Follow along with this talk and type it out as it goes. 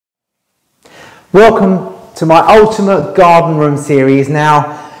Welcome to my ultimate garden room series.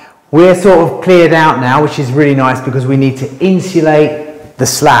 Now, we're sort of cleared out now, which is really nice because we need to insulate the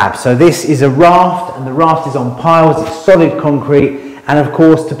slab. So this is a raft, and the raft is on piles, it's solid concrete, and of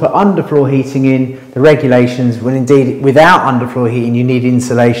course to put underfloor heating in, the regulations, well indeed without underfloor heating you need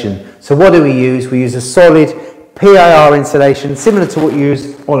insulation. So what do we use? We use a solid PIR insulation, similar to what you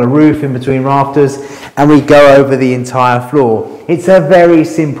use on a roof in between rafters, and we go over the entire floor. It's a very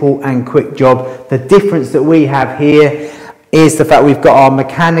simple and quick job. The difference that we have here is the fact we've got our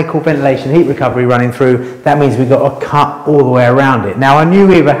mechanical ventilation heat recovery running through. That means we've got a cut all the way around it. Now I knew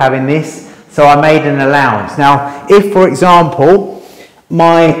we were having this, so I made an allowance. Now if, for example,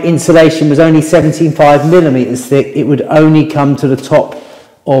 my insulation was only 17.5mm thick, it would only come to the top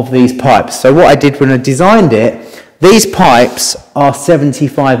of these pipes. So what I did when I designed it, these pipes are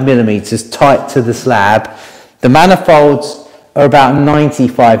 75mm tight to the slab. The manifolds are about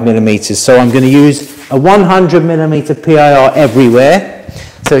 95mm, so I'm going to use a 100mm PIR everywhere.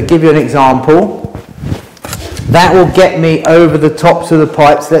 So to give you an example, that will get me over the tops of the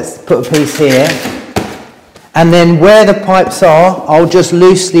pipes. Let's put a piece here, and then where the pipes are, I'll just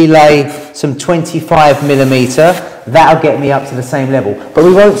loosely lay some 25mm. That'll get me up to the same level, but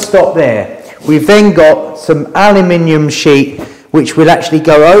we won't stop there. We've then got some aluminium sheet which will actually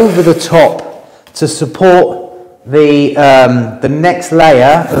go over the top to support the next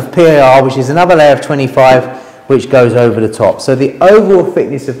layer of PIR, which is another layer of 25 which goes over the top. So the overall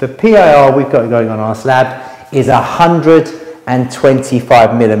thickness of the PIR we've got going on our slab is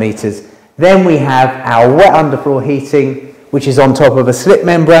 125mm. Then we have our wet underfloor heating, which is on top of a slip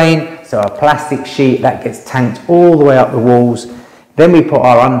membrane, so a plastic sheet that gets tanked all the way up the walls. Then we put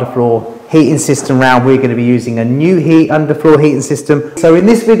our underfloor heating system round. We're going to be using a new underfloor heating system. So in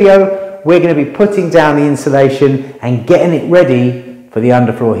this video, we're going to be putting down the insulation and getting it ready for the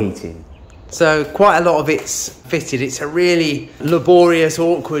underfloor heating. So quite a lot of it's fitted. It's a really laborious,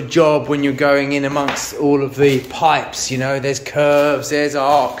 awkward job when you're going in amongst all of the pipes. You know, there's curves, there's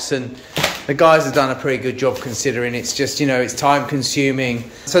arcs, and the guys have done a pretty good job considering it's just, you know, it's time consuming.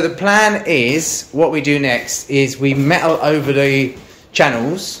 So the plan is, what we do next is we metal over the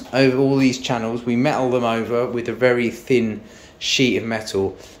channels, over all these channels, we metal them over with a very thin sheet of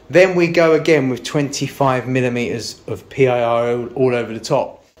metal. Then we go again with 25mm of PIR all over the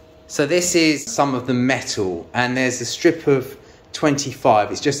top. So this is some of the metal, and there's a strip of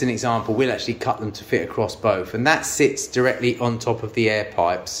 25. It's just an example. We'll actually cut them to fit across both, and that sits directly on top of the air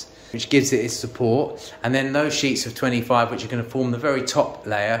pipes, which gives it its support. And then those sheets of 25, which are going to form the very top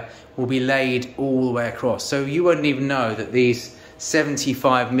layer, will be laid all the way across. So you won't even know that these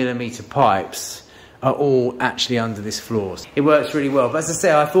 75mm pipes are all actually under this floor. It works really well. But as I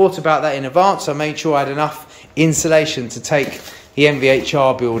say, I thought about that in advance. I made sure I had enough insulation to take the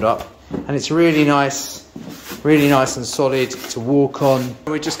MVHR build up, and it's really nice and solid to walk on.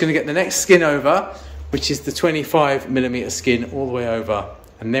 We're just going to get the next skin over, which is the 25mm skin all the way over,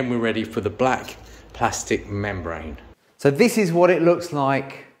 and then we're ready for the black plastic membrane. So this is what it looks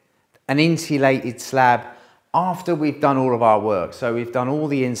like, an insulated slab after we've done all of our work. So we've done all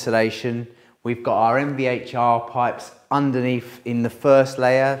the insulation, we've got our MVHR pipes underneath in the first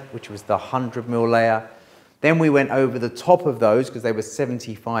layer, which was the 100mm layer. Then we went over the top of those because they were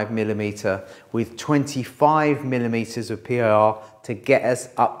 75mm with 25mm of PIR to get us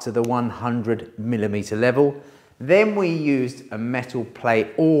up to the 100mm level. Then we used a metal plate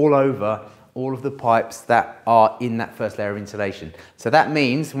all over all of the pipes that are in that first layer of insulation. So that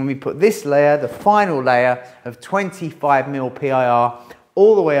means when we put this layer, the final layer of 25mm PIR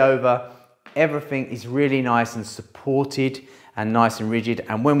all the way over, everything is really nice and supported and nice and rigid.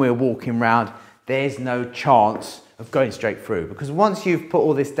 And when we're walking around, there's no chance of going straight through, because once you've put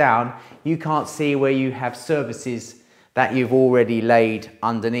all this down, you can't see where you have surfaces that you've already laid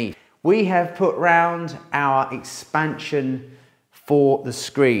underneath. We have put round our expansion for the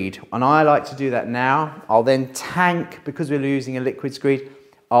screed, and I like to do that now. I'll then tank, because we're using a liquid screed,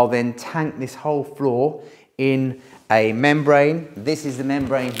 I'll then tank this whole floor in a membrane. This is the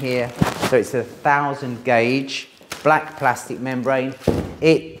membrane here, so it's a 1000 gauge black plastic membrane.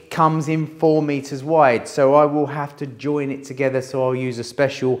 It comes in 4 meters wide, so I will have to join it together, so I'll use a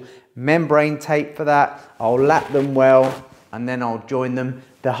special membrane tape for that. I'll lap them well, and then I'll join them.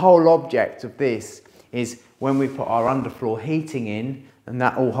 The whole object of this is when we put our underfloor heating in, and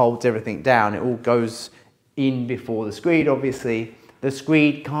that all holds everything down, it all goes in before the screed. Obviously the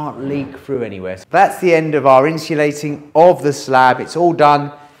screed can't leak through anywhere. So that's the end of our insulating of the slab. It's all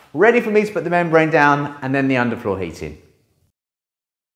done, ready for me to put the membrane down and then the underfloor heating.